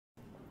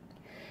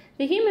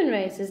The human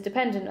race is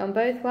dependent on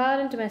both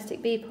wild and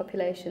domestic bee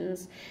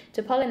populations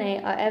to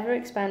pollinate our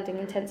ever-expanding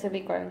intensively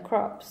grown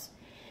crops.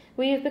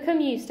 We have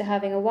become used to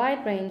having a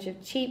wide range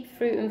of cheap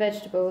fruit and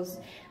vegetables,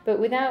 but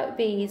without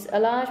bees, a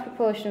large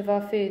proportion of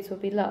our foods will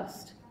be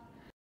lost.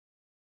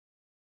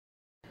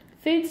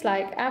 Foods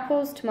like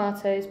apples,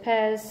 tomatoes,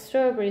 pears,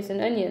 strawberries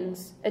and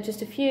onions are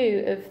just a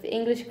few of the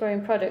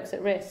English-grown products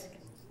at risk.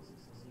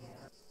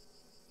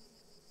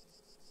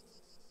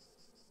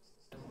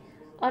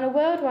 On a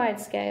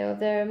worldwide scale,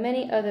 there are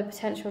many other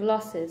potential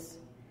losses.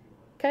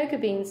 Cocoa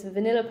beans and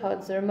vanilla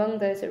pods are among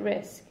those at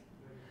risk.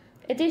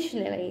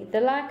 Additionally,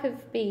 the lack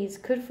of bees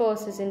could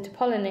force us into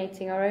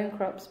pollinating our own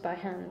crops by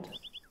hand.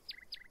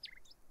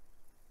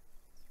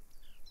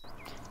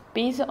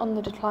 Bees are on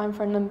the decline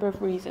for a number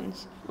of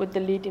reasons, with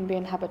the leading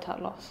being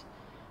habitat loss.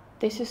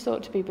 This is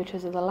thought to be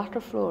because of the lack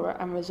of flora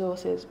and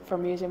resources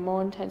from using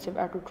more intensive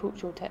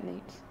agricultural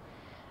techniques.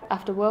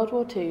 After World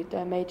War II, there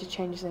were major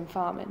changes in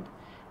farming.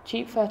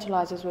 Cheap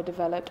fertilisers were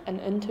developed and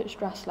untouched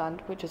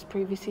grassland, which was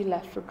previously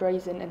left for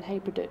grazing and hay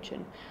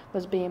production,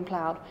 was being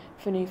ploughed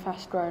for new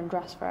fast-growing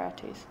grass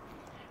varieties.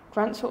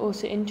 Grants were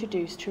also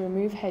introduced to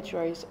remove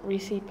hedgerows,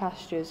 reseed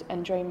pastures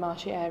and drain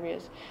marshy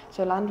areas,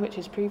 so land which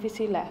was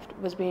previously left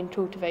was being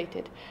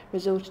cultivated,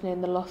 resulting in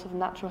the loss of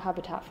natural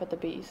habitat for the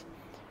bees.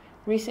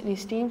 Recently,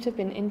 schemes have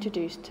been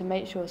introduced to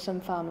make sure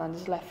some farmland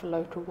is left for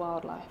local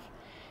wildlife.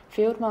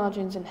 Field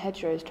margins and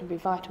hedgerows can be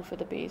vital for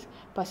the bees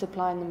by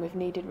supplying them with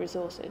needed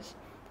resources.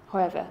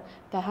 However,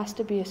 there has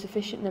to be a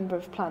sufficient number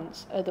of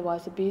plants,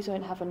 otherwise the bees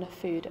won't have enough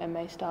food and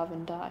may starve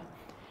and die.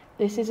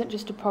 This isn't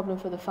just a problem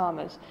for the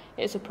farmers,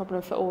 it's a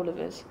problem for all of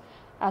us.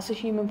 As the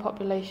human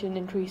population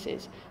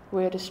increases,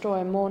 we are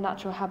destroying more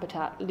natural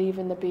habitat,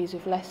 leaving the bees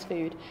with less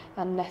food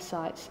and nest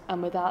sites,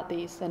 and without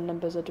these, their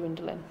numbers are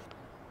dwindling.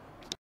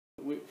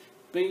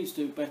 Bees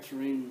do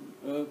better in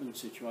urban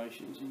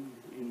situations,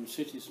 in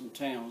cities and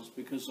towns,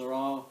 because there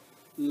are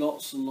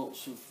lots and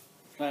lots of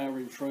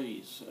flowering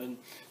trees, and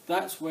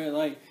that's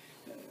where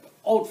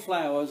odd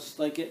flowers,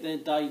 they get their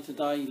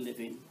day-to-day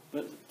living,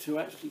 but to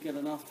actually get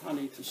enough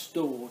honey to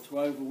store, to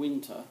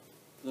overwinter,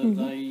 that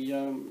they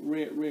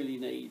really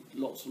need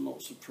lots and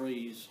lots of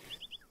trees.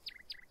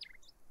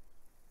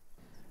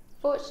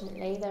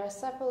 Fortunately, there are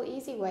several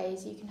easy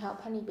ways you can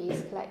help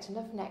honeybees collect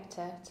enough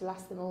nectar to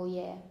last them all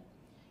year.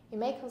 You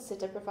may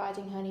consider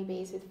providing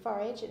honeybees with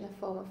forage in the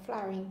form of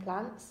flowering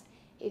plants,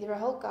 either a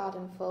whole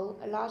garden full,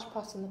 a large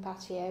pot on the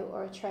patio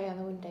or a tray on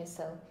the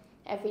windowsill.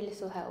 Every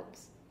little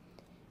helps.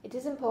 It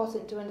is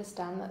important to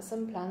understand that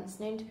some plants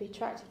known to be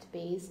attractive to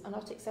bees are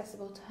not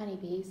accessible to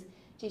honeybees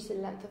due to the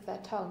length of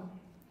their tongue.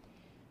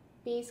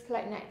 Bees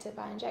collect nectar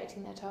by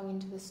injecting their tongue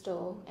into the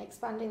store,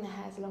 expanding the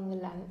hairs along the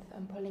length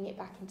and pulling it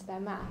back into their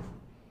mouth.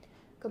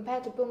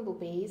 Compared to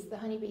bumblebees, the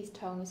honeybee's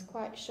tongue is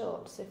quite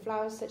short, so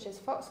flowers such as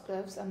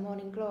foxgloves and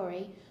morning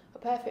glory are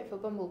perfect for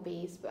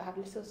bumblebees but have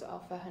little to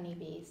offer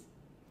honeybees.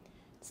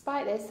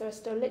 Despite this, there are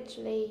still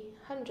literally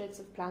hundreds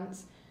of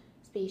plants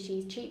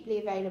species cheaply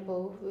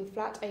available with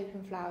flat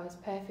open flowers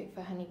perfect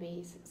for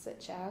honeybees,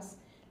 such as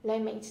low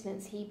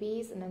maintenance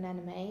hebees and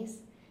anemones,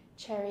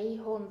 cherry,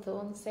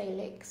 hornthorn,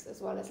 salix,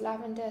 as well as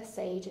lavender,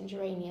 sage and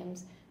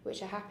geraniums,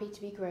 which are happy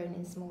to be grown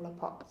in smaller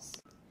pots.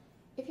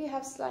 If you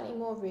have slightly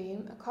more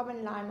room, a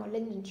common lime or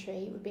linden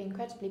tree would be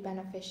incredibly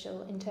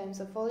beneficial in terms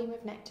of volume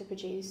of nectar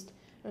produced,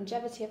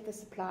 longevity of the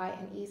supply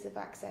and ease of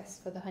access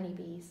for the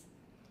honeybees.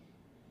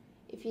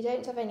 If you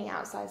don't have any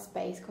outside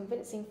space,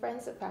 convincing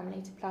friends and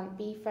family to plant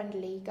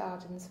bee-friendly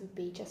gardens would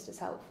be just as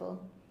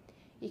helpful.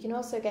 You can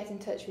also get in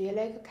touch with your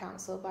local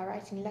council by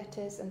writing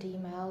letters and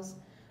emails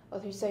or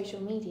through social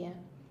media.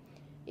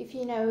 If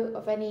you know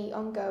of any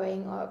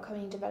ongoing or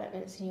upcoming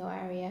developments in your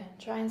area,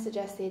 try and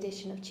suggest the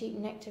addition of cheap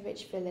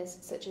nectar-rich fillers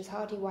such as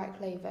hardy white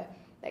clover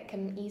that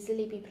can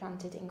easily be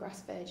planted in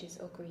grass verges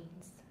or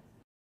greens.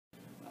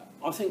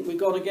 I think we've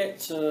got to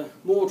get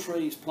more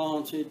trees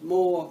planted,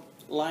 more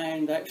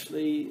land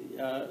actually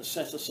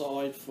set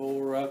aside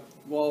for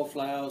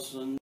wildflowers.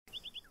 And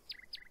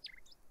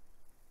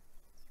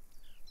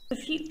the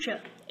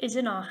future is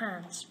in our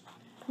hands.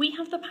 We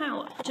have the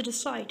power to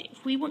decide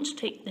if we want to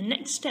take the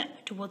next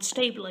step towards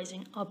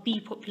stabilising our bee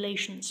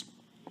populations.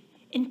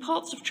 In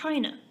parts of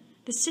China,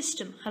 the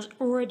system has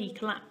already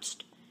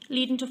collapsed,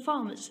 leading to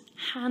farmers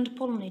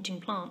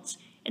hand-pollinating plants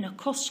in a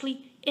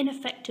costly,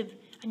 ineffective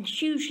and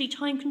hugely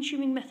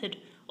time-consuming method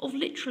of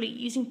literally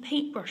using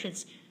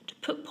paintbrushes to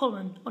put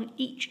pollen on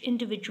each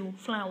individual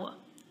flower.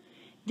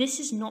 This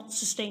is not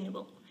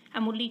sustainable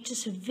and will lead to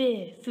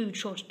severe food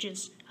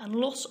shortages and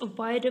loss of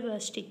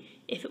biodiversity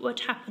if it were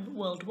to happen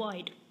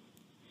worldwide.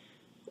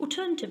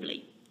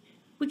 Alternatively,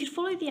 we could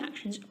follow the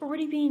actions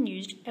already being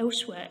used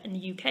elsewhere in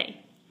the UK.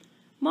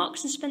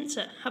 Marks and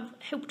Spencer have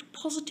helped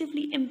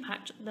positively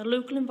impact their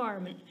local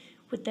environment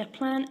with their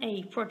Plan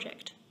A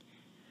project.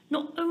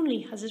 Not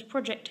only has this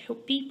project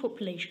helped bee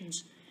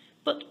populations,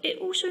 but it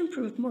also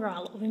improved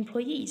morale of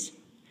employees.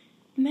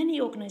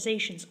 Many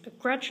organisations are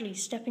gradually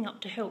stepping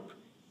up to help,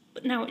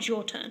 but now it's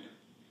your turn.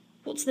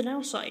 What's the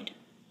now side?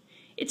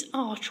 It's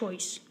our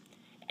choice.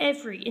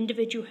 Every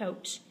individual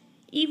helps,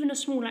 even a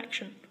small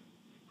action.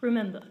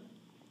 Remember,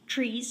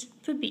 trees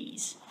for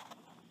bees.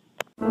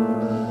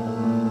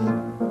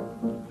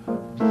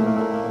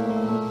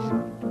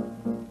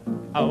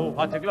 Oh,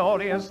 what a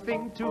glorious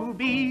thing to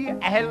be,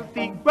 a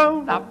healthy,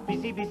 grown-up,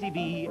 busy, busy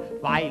bee,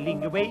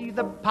 whiling away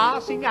the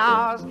passing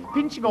hours,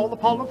 pinching all the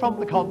pollen from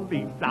the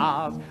conleaf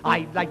flowers.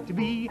 I'd like to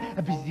be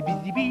a busy,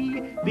 busy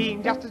bee,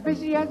 being just as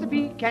busy as a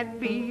bee can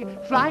be,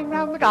 flying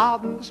round the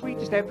garden, the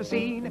sweetest ever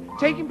seen,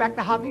 taking back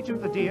the honey to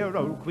the dear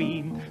old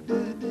queen.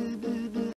 Buzz, buzz, buzz.